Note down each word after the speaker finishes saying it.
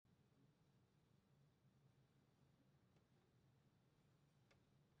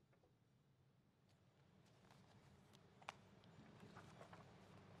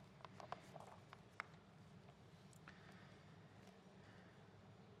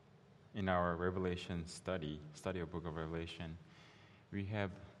In our Revelation study of Book of Revelation, we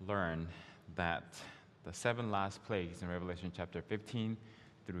have learned that the 7 last plagues in Revelation chapter 15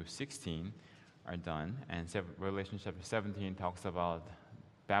 through 16 are done, and Revelation chapter 17 talks about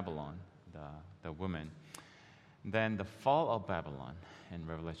Babylon, the woman. Then the fall of Babylon in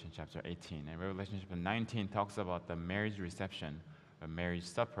Revelation chapter 18, and Revelation chapter 19 talks about the marriage reception, the marriage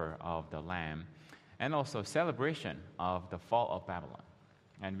supper of the Lamb, and also celebration of the fall of Babylon.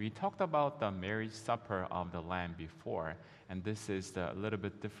 And we talked about the marriage supper of the Lamb before, and this is a little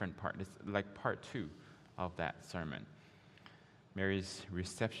bit different part. It's like part 2 of that sermon, marriage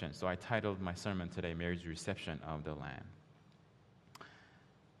reception. So I titled my sermon today, Marriage Reception of the Lamb.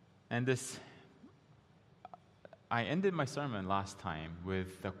 And I ended my sermon last time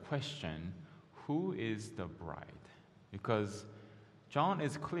with the question, who is the bride? Because John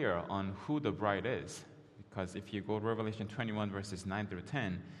is clear on who the bride is. Because if you go to Revelation 21, verses 9 through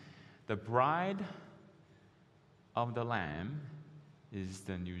 10, the bride of the Lamb is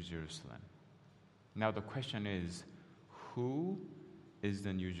the New Jerusalem. Now the question is, who is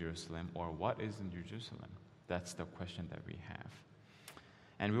the New Jerusalem, or what is the New Jerusalem? That's the question that we have.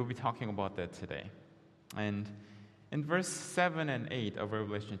 And we'll be talking about that today. And in verse 7 and 8 of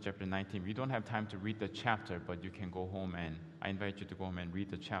Revelation chapter 19, we don't have time to read the chapter, but you can go home, and I invite you to go home and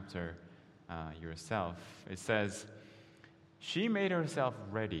read the chapter yourself. It says, she made herself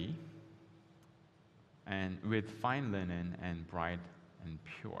ready and with fine linen and bright and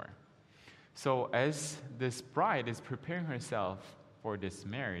pure. So as this bride is preparing herself for this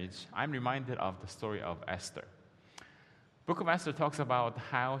marriage, I'm reminded of the story of Esther. Book of Esther talks about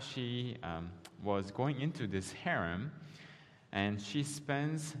how she was going into this harem, and she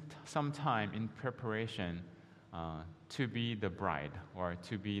spends some time in preparation to be the bride, or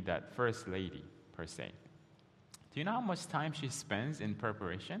to be that first lady, per se. Do you know how much time she spends in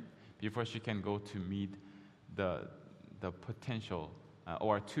preparation before she can go to meet the potential,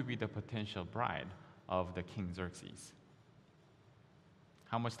 or to be the potential bride of the King Xerxes?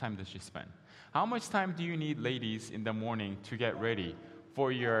 How much time does she spend? How much time do you need, ladies, in the morning to get ready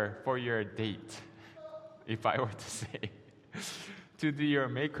for your date, if I were to say? To do your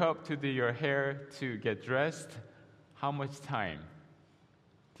makeup, to do your hair, to get dressed? How much time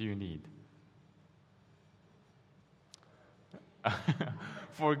do you need?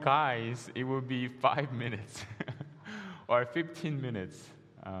 For guys, it would be 5 minutes or 15 minutes.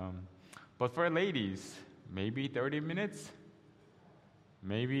 But for ladies, maybe 30 minutes,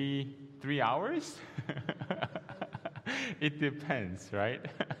 maybe 3 hours. It depends, right?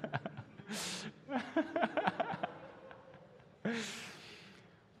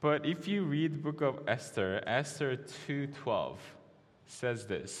 But if you read the book of Esther, Esther 2:12 says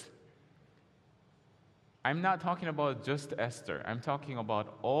this. I'm not talking about just Esther. I'm talking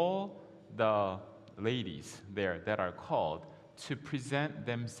about all the ladies there that are called to present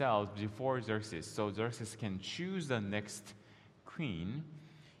themselves before Xerxes, so Xerxes can choose the next queen.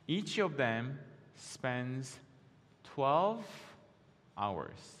 Each of them spends 12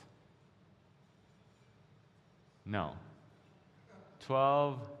 hours. No.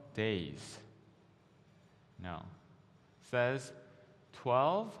 12 days. No. Says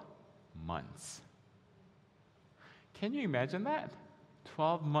 12 months. Can you imagine that?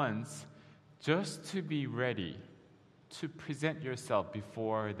 12 months just to be ready to present yourself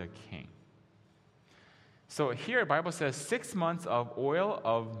before the king. So here the Bible says 6 months of oil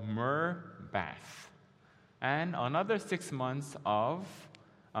of myrrh bath, and another 6 months of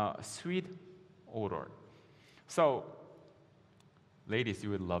sweet odor. So ladies, you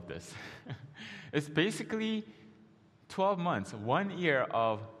would love this. It's basically 12 months, 1 year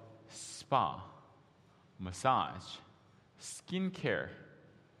of spa, massage, skincare,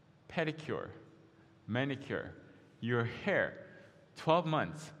 pedicure, manicure, your hair, 12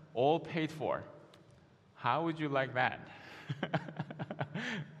 months, all paid for. How would you like that?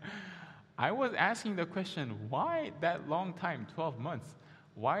 I was asking the question, why that long time, 12 months?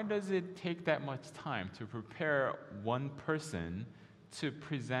 Why does it take that much time to prepare one person to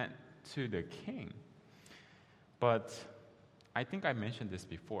present to the king? But I think I mentioned this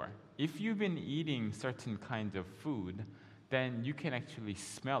before. If you've been eating certain kinds of food, then you can actually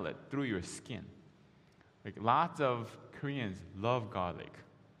smell it through your skin. Like lots of Koreans love garlic.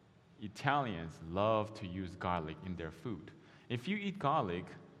 Italians love to use garlic in their food. If you eat garlic,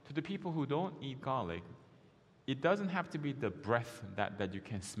 to the people who don't eat garlic, it doesn't have to be the breath that you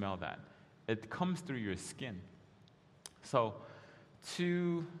can smell that. It comes through your skin. So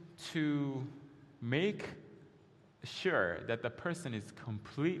to make sure that the person is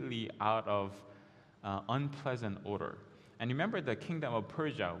completely out of unpleasant odor, And remember, the kingdom of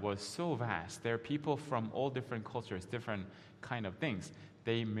Persia was so vast. There are people from all different cultures, different kind of things.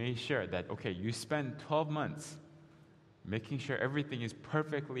 They made sure that, okay, you spend 12 months making sure everything is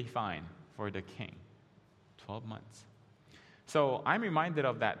perfectly fine for the king. 12 months. So I'm reminded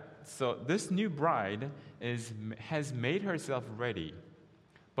of that. So this new bride has made herself ready.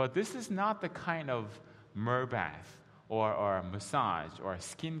 But this is not the kind of myrrh bath or massage or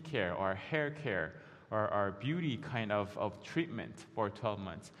skincare or hair care or beauty kind of treatment for 12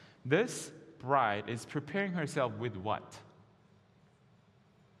 months. This bride is preparing herself with what?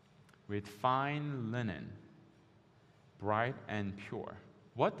 With fine linen, bright and pure.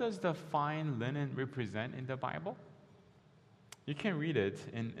 What does the fine linen represent in the Bible? You can read it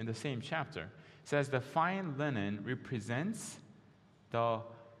in the same chapter. It says the fine linen represents the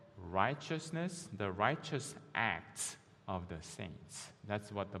righteousness, the righteous acts of the saints.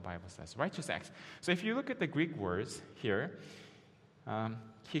 That's what the Bible says. Righteous acts. So if you look at the Greek words here,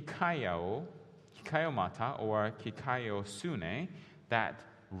 kikaiomata or kikaiosune, that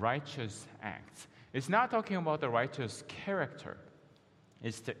righteous acts. It's not talking about the righteous character.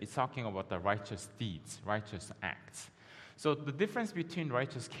 It's talking about the righteous deeds, righteous acts. So the difference between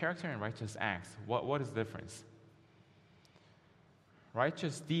righteous character and righteous acts, what is the difference?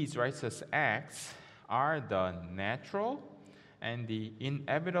 Righteous deeds, righteous acts are the natural and the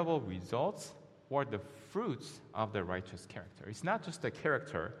inevitable results or the fruits of the righteous character. It's not just the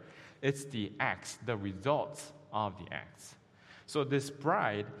character, it's the acts, the results of the acts. So this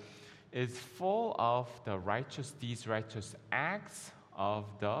bride is full of the righteous deeds, righteous acts of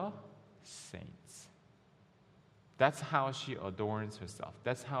the saints. That's how she adorns herself.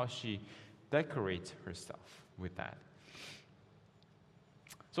 That's how she decorates herself with that.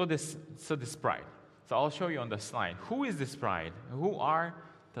 So this bride. So I'll show you on the slide. Who is this bride? Who are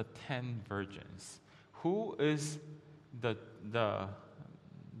the 10 virgins? Who is the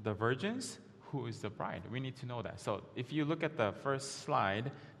virgins? Who is the bride? We need to know that. So if you look at the first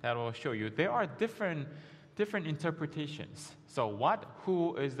slide, that will show you there are different interpretations. So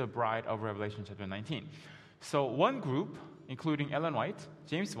who is the bride of Revelation chapter 19? So one group, including Ellen White,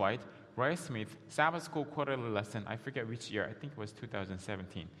 James White, Roy Smith, Sabbath School Quarterly Lesson, I forget which year, I think it was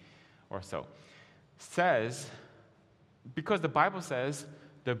 2017 or so, says, because the Bible says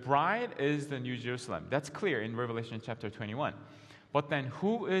the bride is the New Jerusalem. That's clear in Revelation chapter 21. But then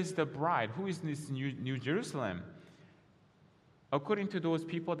who is the bride? Who is this New Jerusalem? According to those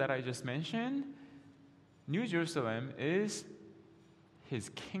people that I just mentioned, New Jerusalem is his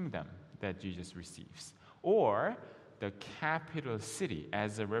kingdom that Jesus receives, or the capital city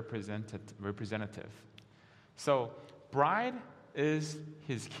as a representative. So bride is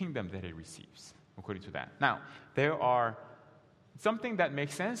his kingdom that he receives, according to that. Now, there are something that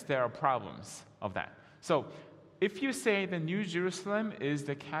makes sense, there are problems of that. So if you say the New Jerusalem is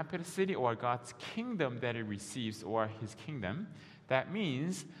the capital city or God's kingdom that he receives or his kingdom, that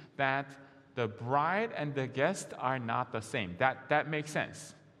means that the bride and the guest are not the same. That makes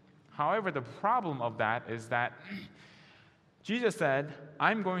sense. However, the problem of that is that Jesus said,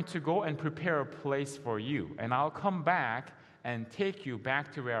 I'm going to go and prepare a place for you, and I'll come back and take you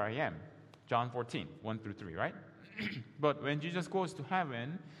back to where I am. John 14, 1-3, right? But when Jesus goes to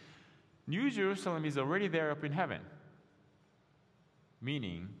heaven, New Jerusalem is already there up in heaven,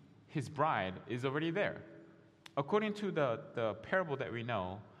 meaning his bride is already there. According to the parable that we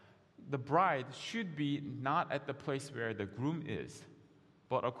know, the bride should be not at the place where the groom is.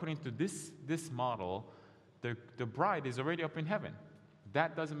 But according to this model, the bride is already up in heaven.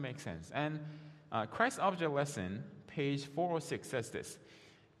 That doesn't make sense. And Christ's Object Lesson, page 406, says this.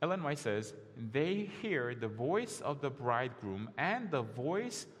 Ellen White says, they hear the voice of the bridegroom and the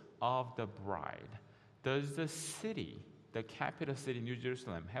voice of the bride. Does the city, the capital city, New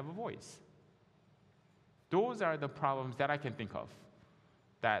Jerusalem, have a voice? Those are the problems that I can think of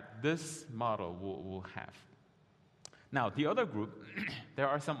that this model will have. Now, the other group, there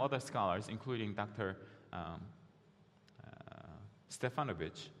are some other scholars, including Dr.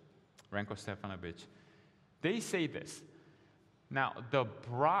 Stefanovic, Ranko Stefanovic. They say this. Now, the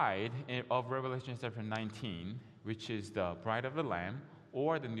bride of Revelation chapter 19, which is the bride of the Lamb,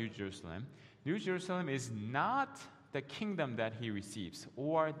 or the New Jerusalem is not the kingdom that he receives,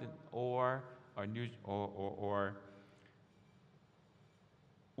 or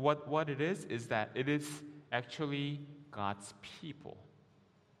what it is that it is actually God's people.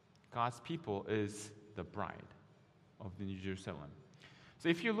 God's people is the bride of the New Jerusalem. So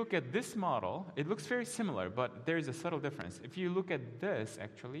if you look at this model, it looks very similar, but there is a subtle difference. If you look at this,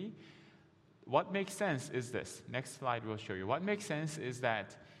 actually, what makes sense is this. Next slide will show you. What makes sense is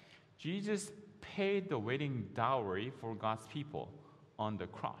that Jesus paid the wedding dowry for God's people on the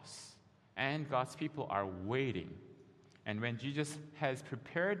cross. And God's people are waiting. And when Jesus has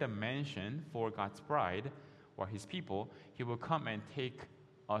prepared the mansion for God's bride or his people, he will come and take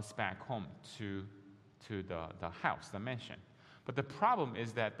us back home to the house, the mansion. But the problem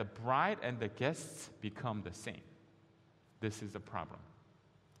is that the bride and the guests become the same. This is the problem.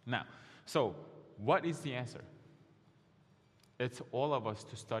 Now, so what is the answer? It's all of us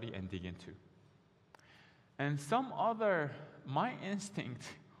to study and dig into. And my instinct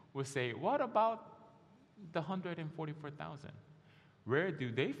would say, what about the 144,000? Where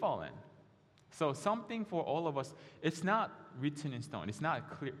do they fall in? So something for all of us. It's not written in stone. It's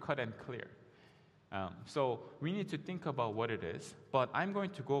not clear, cut and clear. So we need to think about what it is. But I'm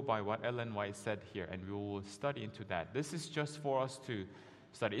going to go by what Ellen White said here, and we will study into that. This is just for us to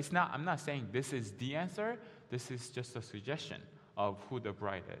study. I'm not saying this is the answer. This is just a suggestion of who the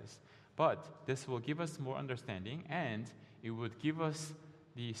bride is. But this will give us more understanding, and it would give us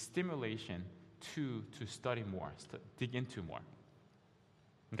the stimulation to study more, dig into more.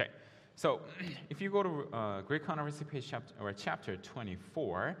 Okay, so if you go to Great Controversy page chapter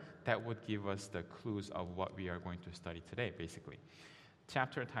 24, that would give us the clues of what we are going to study today, basically.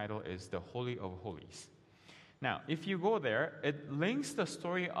 Chapter title is The Holy of Holies. Now, if you go there, it links the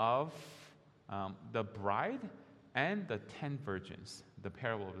story of the bride and the 10 virgins, the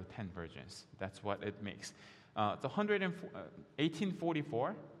parable of the 10 virgins. That's what it makes. The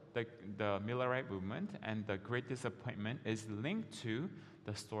 1844, the Millerite movement and the Great Disappointment is linked to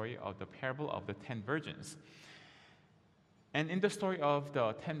the story of the parable of the 10 virgins. And in the story of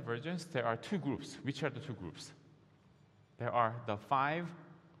the 10 virgins, there are two groups. Which are the two groups? There are the 5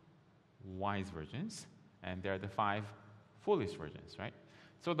 wise virgins, and there are the 5 foolish virgins, right?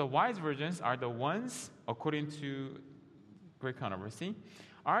 So the wise virgins are the ones, according to Great Controversy,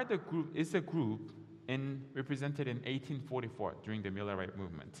 is a group represented in 1844 during the Millerite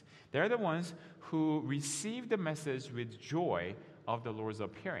movement. They're the ones who received the message with joy of the Lord's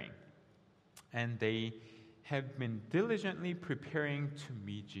appearing. And they have been diligently preparing to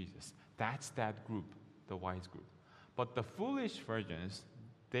meet Jesus. That's that group, the wise group. But the foolish virgins,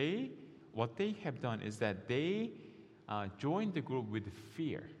 what they have done is that they joined the group with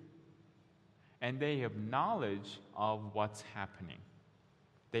fear. And they have knowledge of what's happening.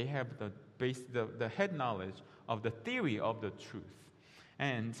 They have the head knowledge of the theory of the truth.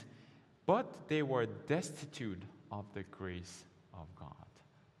 But they were destitute of the grace of God.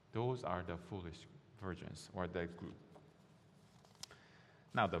 Those are the foolish virgins, or the group.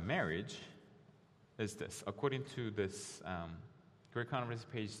 Now, the marriage is this. According to this Great Controversy,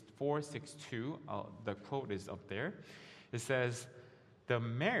 page 462, the quote is up there. It says, the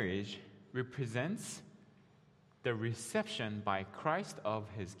marriage represents the reception by Christ of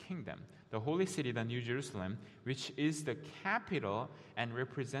his kingdom. The holy city, the New Jerusalem, which is the capital and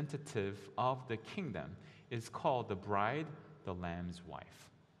representative of the kingdom, is called the bride, the Lamb's wife.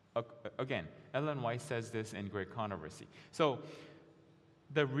 Again, Ellen White says this in Great Controversy. So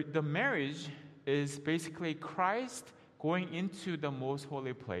the marriage is basically Christ going into the most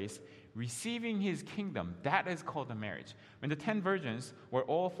holy place, receiving his kingdom. That is called the marriage. When the 10 virgins were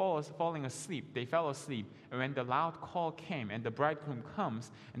all falling asleep, they fell asleep, and when the loud call came and the bridegroom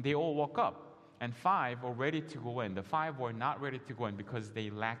comes, and they all woke up, and 5 were ready to go in. The 5 were not ready to go in because they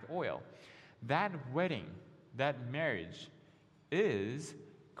lacked oil. That wedding, that marriage, is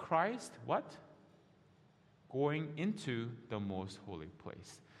Christ, what? Going into the most holy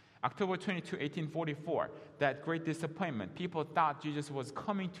place. October 22, 1844, that great disappointment. People thought Jesus was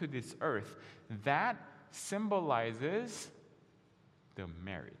coming to this earth. That symbolizes the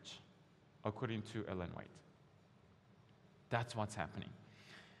marriage, according to Ellen White. That's what's happening.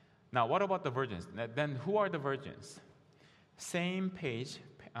 Now, what about the virgins? Then who are the virgins? Same page,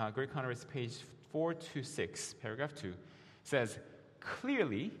 Great Controversy, page 426, paragraph 2, says,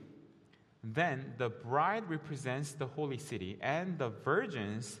 clearly, then the bride represents the holy city, and the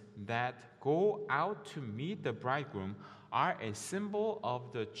virgins that go out to meet the bridegroom are a symbol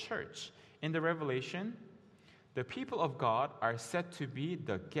of the church. In the Revelation, the people of God are said to be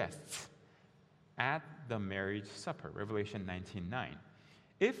the guests at the marriage supper, Revelation 19:9.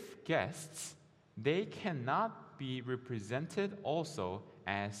 If guests, they cannot be represented also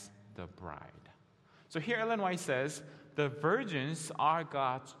as the bride. So here Ellen White says, the virgins are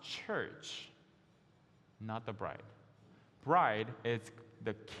God's church, not the bride. Bride is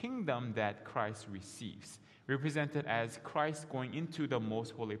the kingdom that Christ receives, represented as Christ going into the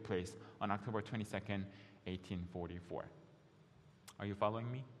most holy place on October 22nd, 1844. Are you following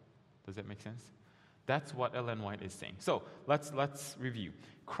me? Does that make sense? That's what Ellen White is saying. So let's review.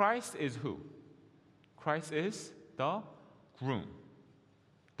 Christ is who? Christ is the groom,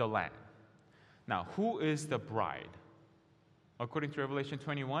 the lamb. Now, who is the bride? According to Revelation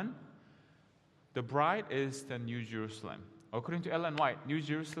 21, the bride is the New Jerusalem. According to Ellen White, New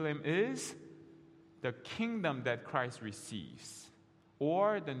Jerusalem is the kingdom that Christ receives,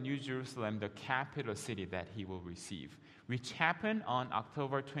 or the New Jerusalem, the capital city that he will receive, which happened on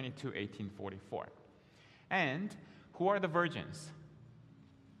October 22, 1844. And who are the virgins?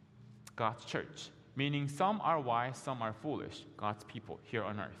 God's church, meaning some are wise, some are foolish, God's people here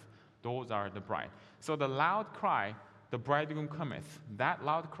on earth. Those are the bride. So the loud cry, the bridegroom cometh, that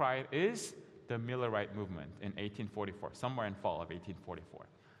loud cry is the Millerite movement in 1844, somewhere in fall of 1844.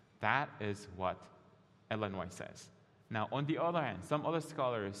 That is what Ellen White says. Now, on the other hand, some other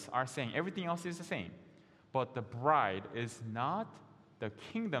scholars are saying everything else is the same, but the bride is not the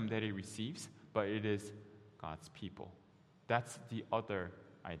kingdom that he receives, but it is God's people. That's the other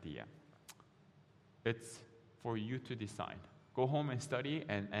idea. It's for you to decide. Go home and study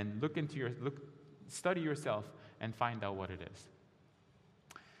and study yourself and find out what it is.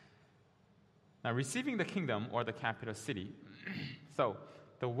 Now, receiving the kingdom or the capital city. So,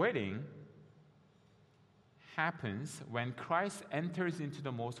 the wedding happens when Christ enters into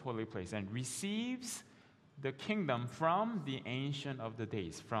the most holy place and receives the kingdom from the Ancient of the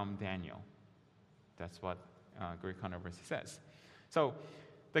Days, from Daniel. That's what Great Controversy says. So,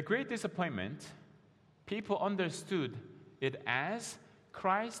 the great disappointment, people understood it as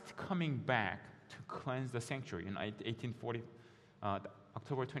Christ coming back to cleanse the sanctuary in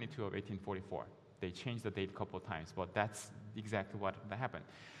October 22 of 1844. They changed the date a couple of times, but that's exactly what happened.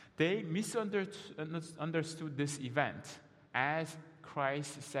 They misunderstood this event as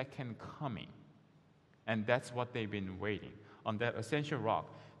Christ's second coming. And that's what they've been waiting. On that ascension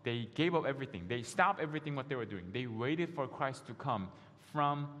rock, they gave up everything. They stopped everything what they were doing. They waited for Christ to come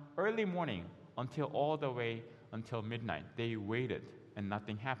from early morning all the way until midnight. They waited and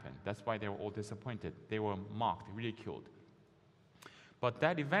nothing happened. That's why they were all disappointed. They were mocked, ridiculed. But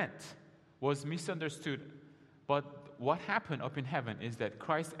that event was misunderstood. But what happened up in heaven is that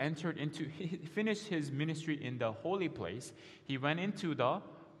Christ finished his ministry in the holy place. He went into the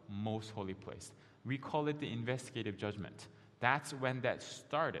most holy place. We call it the investigative judgment. That's when that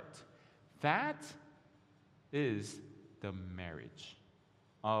started. That is the marriage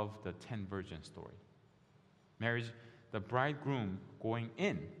of the 10 virgin story. Marriage, the bridegroom going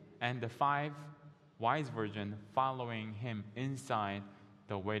in, and the 5 wise virgin following him inside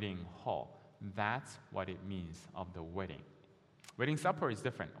the wedding hall. That's what it means of the wedding. Wedding supper is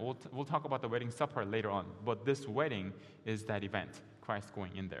different. We'll talk about the wedding supper later on, but this wedding is that event, Christ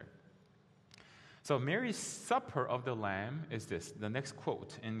going in there. So Mary's supper of the Lamb is this. The next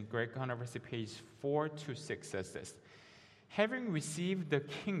quote in Great Controversy, page 4-6 says this. Having received the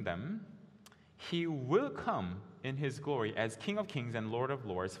kingdom, he will come in his glory as King of kings and Lord of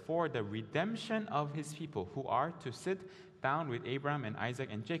lords for the redemption of his people who are to sit down with Abraham and Isaac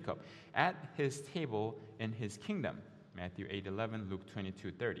and Jacob at his table in his kingdom. Matthew 8:11, Luke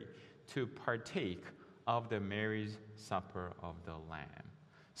 22:30. To partake of the marriage supper of the Lamb.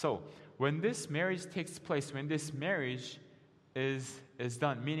 So when this marriage takes place, when this marriage is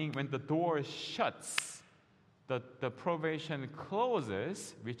done, meaning when the door shuts, the probation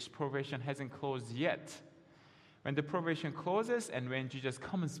closes, which probation hasn't closed yet. When the probation closes and when Jesus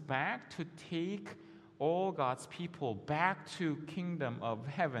comes back to take all God's people back to kingdom of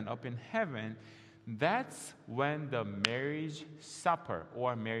heaven, up in heaven, that's when the marriage supper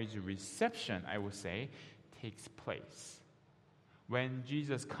or marriage reception, I would say, takes place. When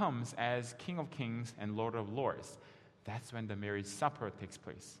Jesus comes as King of kings and Lord of lords, that's when the marriage supper takes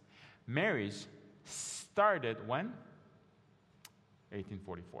place. Marriage started when?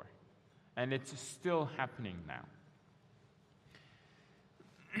 1844. And it's still happening now.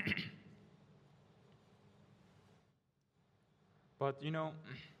 But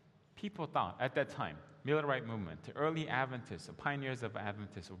people thought at that time, Millerite movement, the early Adventists, the pioneers of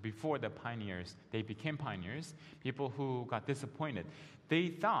Adventists, or before the pioneers, they became pioneers, people who got disappointed, they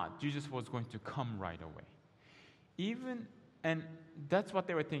thought Jesus was going to come right away. And that's what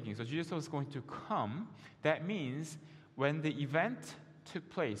they were thinking. So Jesus was going to come. That means when the event took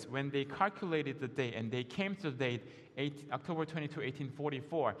place, when they calculated the date and they came to the date, October 22,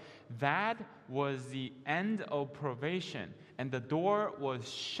 1844, that was the end of probation, and the door was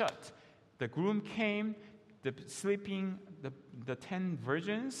shut. The groom came, the 10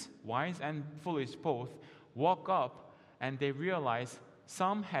 virgins, wise and foolish both, woke up, and they realized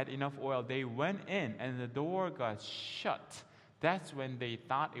some had enough oil. They went in, and the door got shut. That's when they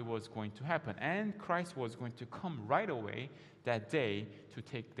thought it was going to happen. And Christ was going to come right away that day to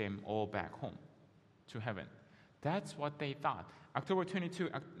take them all back home, to heaven. That's what they thought. October 22,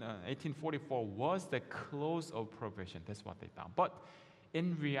 1844 was the close of probation. That's what they thought. But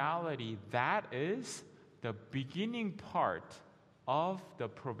in reality, that is the beginning part of the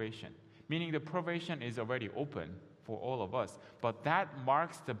probation, meaning the probation is already open for all of us. But that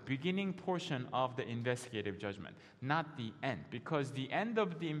marks the beginning portion of the investigative judgment, not the end, because the end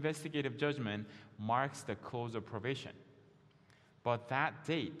of the investigative judgment marks the close of probation. But that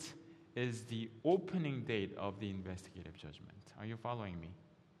date is the opening date of the investigative judgment. Are you following me?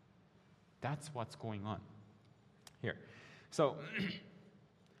 That's what's going on here. So,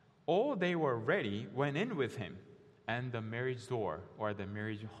 all they were ready went in with him, and the marriage door, or the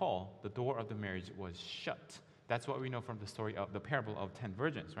marriage hall, the door of the marriage was shut. That's what we know from the story of the parable of 10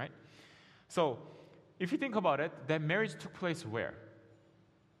 virgins, right? So, if you think about it, that marriage took place where?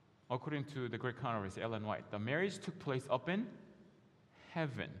 According to the great controversy, Ellen White, the marriage took place up in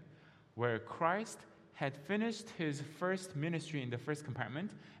heaven, where Christ had finished his first ministry in the first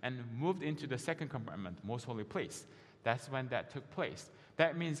compartment and moved into the second compartment, most holy place. That's when that took place.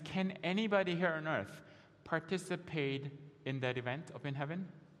 That means, can anybody here on earth participate in that event up in heaven?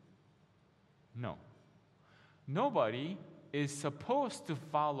 No. Nobody is supposed to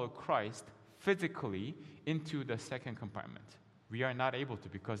follow Christ physically into the second compartment. We are not able to,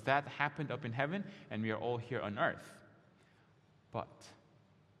 because that happened up in heaven and we are all here on earth. But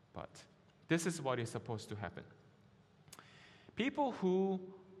this is what is supposed to happen. People who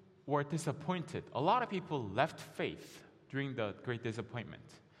were disappointed, a lot of people left faith during the great disappointment.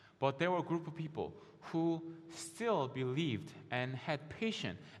 But there were a group of people who still believed and had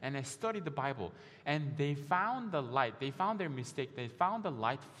patience and had studied the Bible. And they found the light. They found their mistake. They found the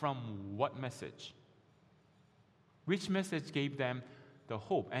light from what message? Which message gave them the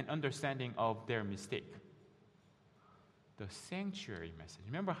hope and understanding of their mistake? The sanctuary message.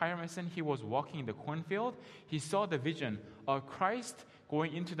 Remember Hiram Edson? He was walking in the cornfield. He saw the vision of Christ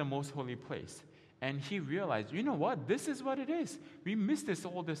going into the most holy place. And he realized, you know what? This is what it is. We missed this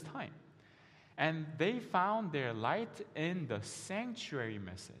all this time. And they found their light in the sanctuary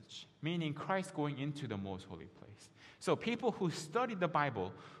message, meaning Christ going into the most holy place. So people who studied the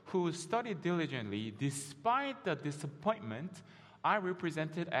Bible, who studied diligently, despite the disappointment, are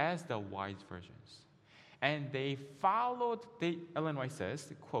represented as the wise virgins. And they followed, Ellen White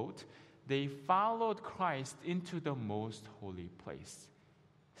says, quote, they followed Christ into the most holy place,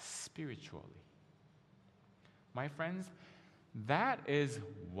 spiritually. My friends, that is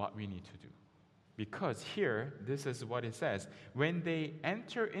what we need to do. Because here, this is what it says. When they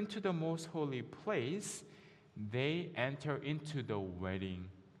enter into the most holy place, they enter into the wedding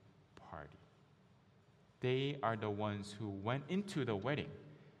party. They are the ones who went into the wedding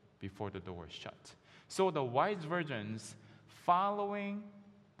before the door was shut. So the wise virgins following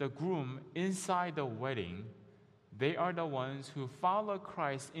the groom inside the wedding, they are the ones who follow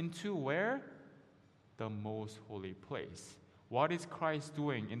Christ into where? The most holy place. What is Christ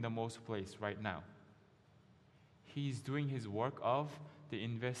doing in the most place right now? He's doing his work of the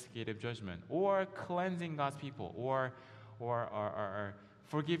investigative judgment, or cleansing God's people, or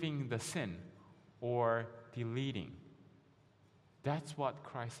forgiving the sin, or deleting. That's what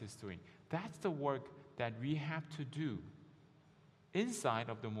Christ is doing. That's the work that we have to do inside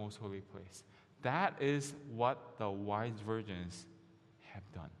of the most holy place. That is what the wise virgins have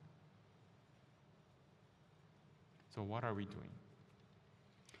done. So what are we doing?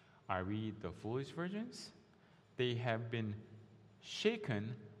 Are we the foolish virgins? They have been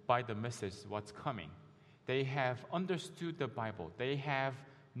shaken by the message, what's coming. They have understood the Bible. They have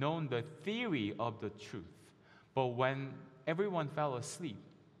known the theory of the truth. But when everyone fell asleep,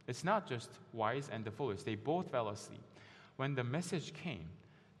 it's not just wise and the foolish. They both fell asleep. When the message came,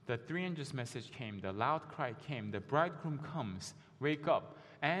 the three angels' message came, the loud cry came, the bridegroom comes, wake up.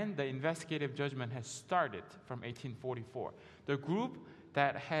 And the investigative judgment has started from 1844. The group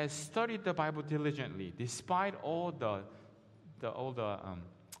that has studied the Bible diligently, despite all the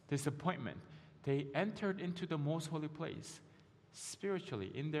disappointment, they entered into the most holy place,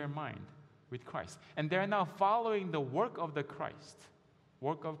 spiritually, in their mind, with Christ. And they are now following the work of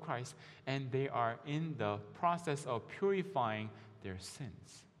Christ, and they are in the process of purifying their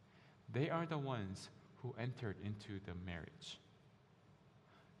sins. They are the ones who entered into the marriage.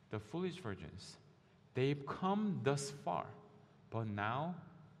 The foolish virgins, they've come thus far, but now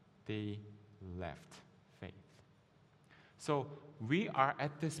they left faith. So we are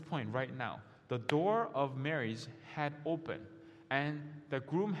at this point right now. The door of marriage had opened, and the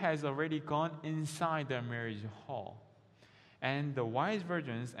groom has already gone inside the marriage hall. And the wise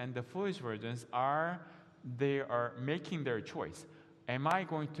virgins and the foolish virgins are making their choice. am I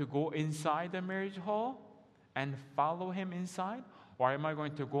going to go inside the marriage hall and follow him inside? Or am I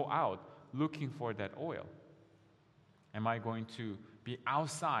going to go out looking for that oil? Am I going to be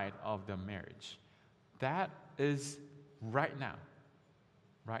outside of the marriage? That is right now,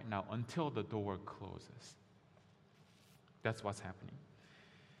 until the door closes. That's what's happening.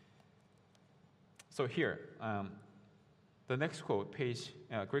 So here, the next quote,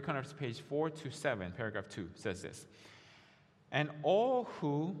 Greek Controversy, page 427, paragraph 2, says this. And all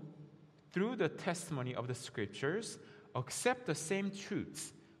who, through the testimony of the Scriptures, accept the same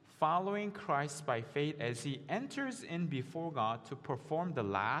truths, following Christ by faith as he enters in before God to perform the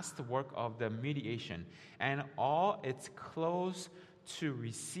last work of the mediation, and all its close to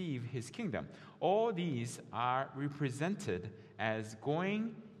receive his kingdom. All these are represented as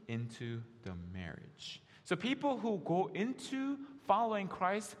going into the marriage. So people who go into following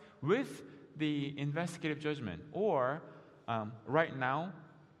Christ with the investigative judgment, or right now,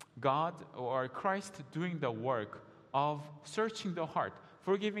 God or Christ doing the work of searching the heart,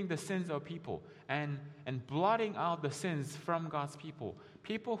 forgiving the sins of people, and blotting out the sins from God's people.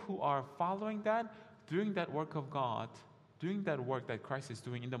 People who are following that, doing that work of God, doing that work that Christ is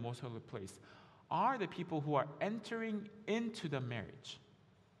doing in the most holy place, are the people who are entering into the marriage,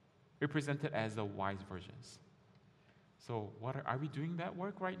 represented as the wise virgins. So are we doing that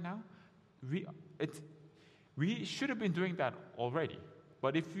work right now? We should have been doing that already.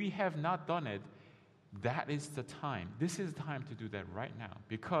 But if we have not done it, that is the time. This is the time to do that right now.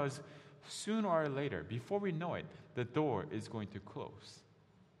 Because sooner or later, before we know it, the door is going to close.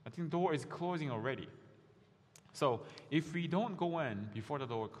 I think the door is closing already. So if we don't go in before the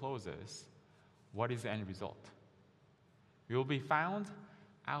door closes, what is the end result? We will be found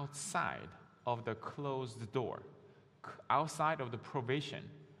outside of the closed door, outside of the probation,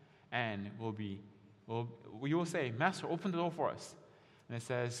 and we will say, Master, open the door for us. And it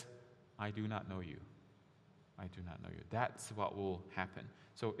says, I do not know you. I do not know you. That's what will happen.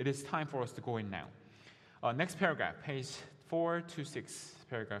 So it is time for us to go in now. Next paragraph, page 426,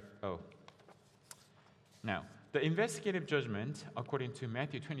 paragraph O. Now, the investigative judgment, according to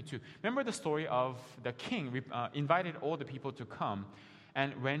Matthew 22. Remember the story of the king invited all the people to come.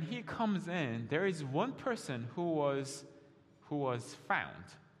 And when he comes in, there is one person who was found,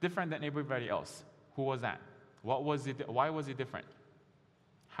 different than everybody else. Who was that? What was it? Why was he different?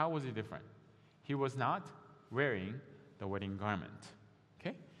 How was he different? He was not wearing the wedding garment.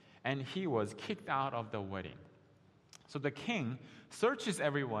 Okay? And he was kicked out of the wedding. So the king searches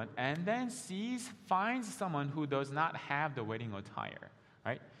everyone and then finds someone who does not have the wedding attire.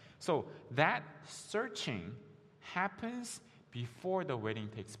 Right? So that searching happens before the wedding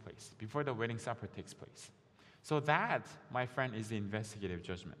takes place, before the wedding supper takes place. So that, my friend, is the investigative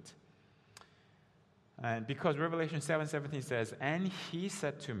judgment. And because Revelation 7:17 says, and he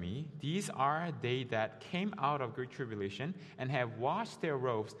said to me, these are they that came out of great tribulation and have washed their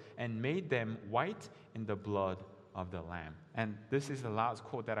robes and made them white in the blood of the Lamb. And this is the last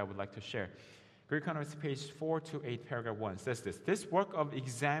quote that I would like to share. Greek Controversy, page 428, paragraph 1 says this. This work of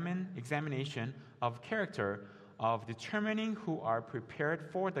examination of character, of determining who are prepared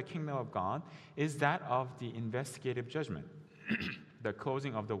for the kingdom of God, is that of the investigative judgment, the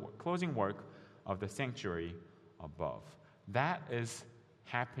closing work of the sanctuary above. That is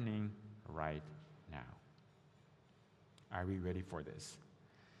happening right now. Are we ready for this?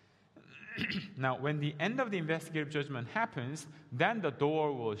 Now, when the end of the investigative judgment happens, then the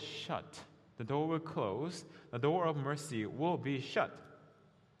door will shut. The door will close. The door of mercy will be shut.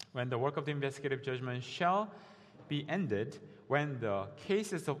 When the work of the investigative judgment shall be ended, when the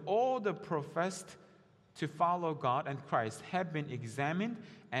cases of all the professed to follow God and Christ have been examined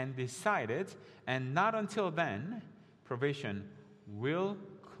and decided, and not until then, probation will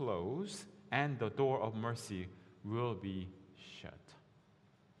close and the door of mercy will be shut.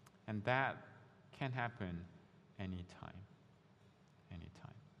 And that can happen anytime.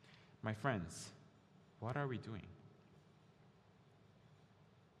 Anytime. My friends, what are we doing?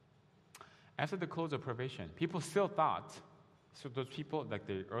 After the close of probation, people still thought, so those people, like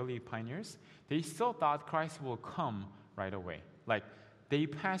the early pioneers, they still thought Christ will come right away. Like, they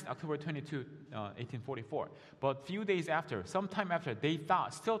passed October 22, 1844. But few days after, sometime after, they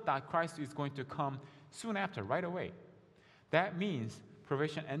still thought Christ is going to come soon after, right away. That means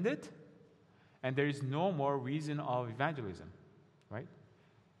probation ended, and there is no more reason of evangelism, right?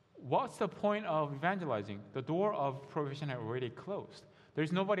 What's the point of evangelizing? The door of probation had already closed.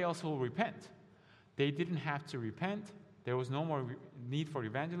 There's nobody else who will repent. They didn't have to repent. There was no more need for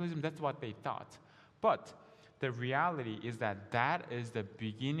evangelism. That's what they thought. But the reality is that is the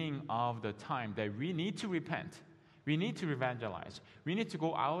beginning of the time that we need to repent. We need to evangelize. We need to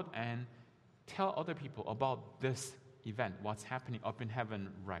go out and tell other people about this event, what's happening up in heaven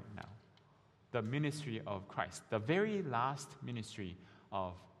right now. The ministry of Christ, the very last ministry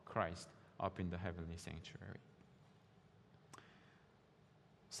of Christ up in the heavenly sanctuary.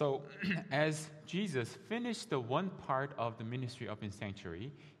 So, as Jesus finished the one part of the ministry up in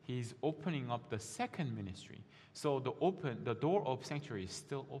sanctuary, he's opening up the second ministry. So the door of sanctuary is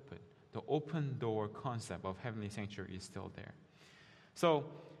still open. The open door concept of heavenly sanctuary is still there. So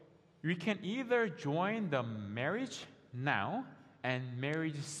we can either join the marriage now and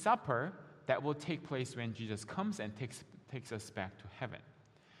marriage supper that will take place when Jesus comes and takes us back to heaven.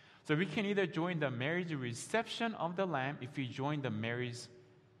 So we can either join the marriage reception of the Lamb if we join the marriage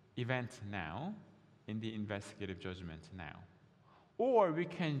event now, in the investigative judgment now. Or we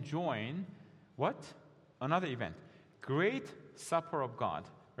can join what? Another event. Great Supper of God.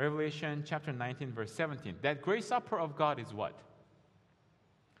 Revelation chapter 19, verse 17. That great supper of God is what?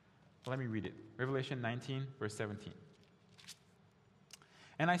 Let me read it. Revelation 19, verse 17.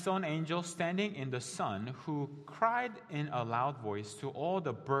 And I saw an angel standing in the sun who cried in a loud voice to all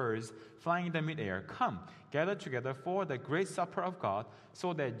the birds flying in the midair, "Come, gather together for the great supper of God,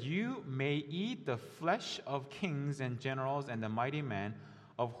 so that you may eat the flesh of kings and generals and the mighty men,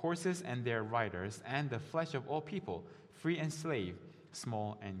 of horses and their riders, and the flesh of all people, free and slave,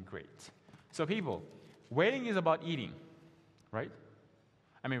 small and great." So people, wedding is about eating, right?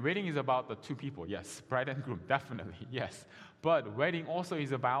 I mean, wedding is about the two people, yes. Bride and groom, definitely, yes. But wedding also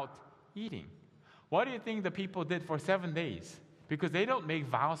is about eating. What do you think the people did for 7 days? Because they don't make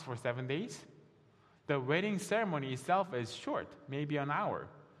vows for 7 days. The wedding ceremony itself is short, maybe an hour.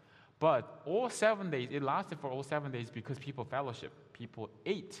 But all 7 days, it lasted for all 7 days because people fellowship. People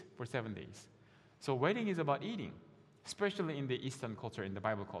ate for 7 days. So wedding is about eating, especially in the Eastern culture, in the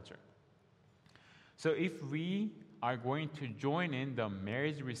Bible culture. So if we are going to join in the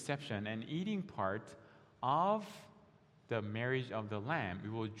marriage reception and eating part of the marriage of the Lamb, we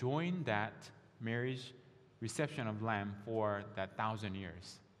will join that marriage reception of Lamb for that 1,000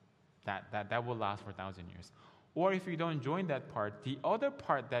 years. That will last for 1,000 years. Or if we don't join that part, the other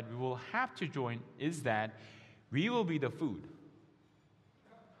part that we will have to join is that we will be the food.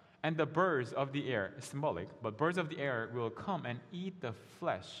 And the birds of the air, symbolic, but birds of the air will come and eat the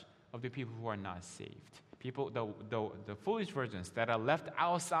flesh of the people who are not saved. People, the foolish virgins that are left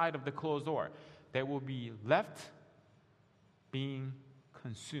outside of the closed door, they will be left being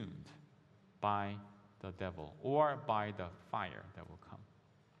consumed by the devil or by the fire that will come.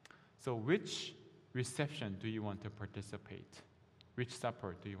 So which reception do you want to participate? Which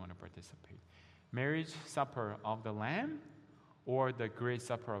supper do you want to participate? Marriage supper of the Lamb or the great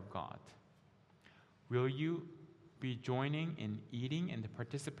supper of God? Will you be joining in eating and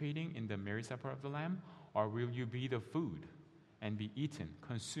participating in the marriage supper of the Lamb, or will you be the food and be eaten,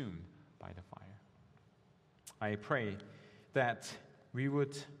 consumed by the fire? I pray that we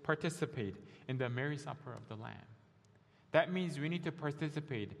would participate in the marriage supper of the Lamb. That means we need to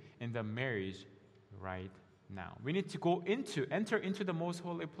participate in the marriage right now. We need to enter into the most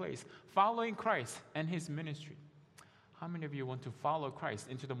holy place, following Christ and his ministry. How many of you want to follow Christ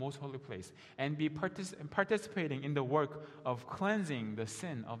into the most holy place and be participating in the work of cleansing the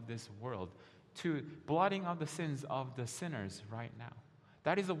sin of this world, to blotting out the sins of the sinners right now?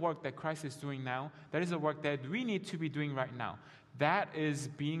 That is the work that Christ is doing now. That is the work that we need to be doing right now. That is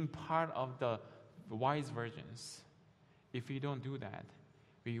being part of the wise virgins. If we don't do that,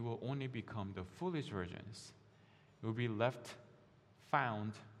 we will only become the foolish virgins. We will be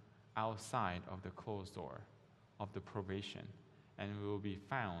found outside of the closed door of the probation, and we will be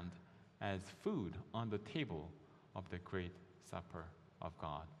found as food on the table of the great supper of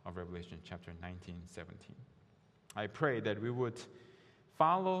God, of Revelation chapter 19, 17. I pray that we would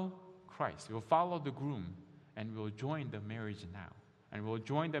follow Christ. We will follow the groom, and we will join the marriage now. And we will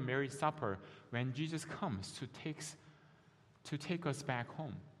join the marriage supper when Jesus comes to take us back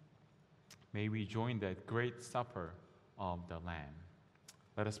home. May we join that great supper of the Lamb.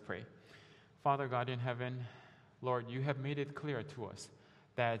 Let us pray. Father God in heaven, Lord, you have made it clear to us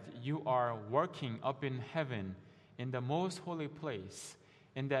that you are working up in heaven in the most holy place,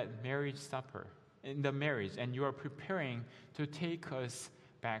 in that marriage supper, in the marriage, and you are preparing to take us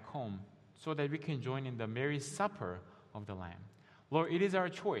back home so that we can join in the marriage supper of the Lamb. Lord, it is our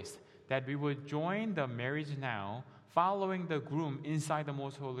choice that we would join the marriage now, following the groom inside the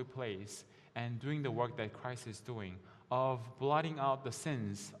most holy place and doing the work that Christ is doing of blotting out the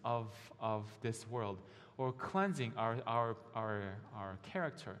sins of this world, or cleansing our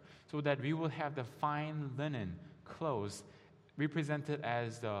character, so that we will have the fine linen clothes represented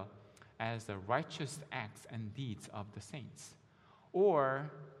as as the righteous acts and deeds of the saints.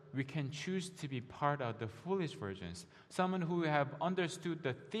 Or we can choose to be part of the foolish virgins, someone who have understood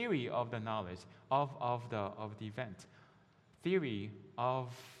the theory of the knowledge of the event, theory of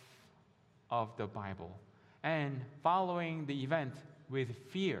the Bible, and following the event with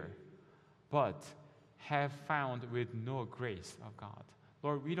fear, but have found with no grace of God.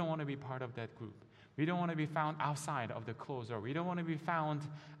 Lord, we don't want to be part of that group. We don't want to be found outside of the closed door. We don't want to be found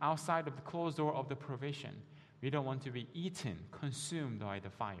outside of the closed door of the provision. We don't want to be eaten, consumed by the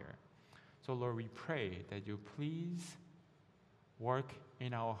fire. So, Lord, we pray that you please work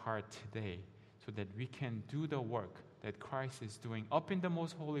in our heart today so that we can do the work that Christ is doing up in the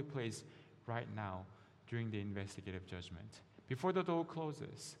most holy place right now during the investigative judgment. Before the door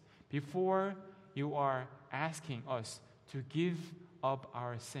closes, before you are asking us to give up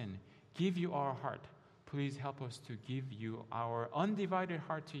our sin, give you our heart, please help us to give you our undivided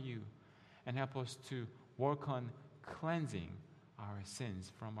heart to you, and help us to work on cleansing our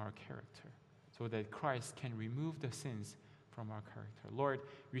sins from our character so that Christ can remove the sins from our character. Lord,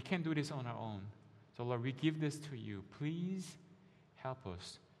 we can't do this on our own. So Lord, we give this to you. Please help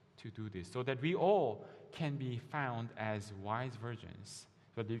us to do this so that we all can be found as wise virgins,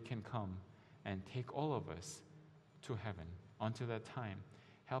 so that you can come and take all of us to heaven. Until that time,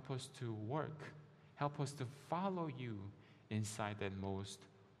 help us to work. Help us to follow you inside that most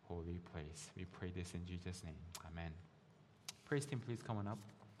holy place. We pray this in Jesus' name. Amen. Praise team, please come on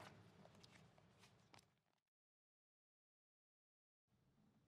up.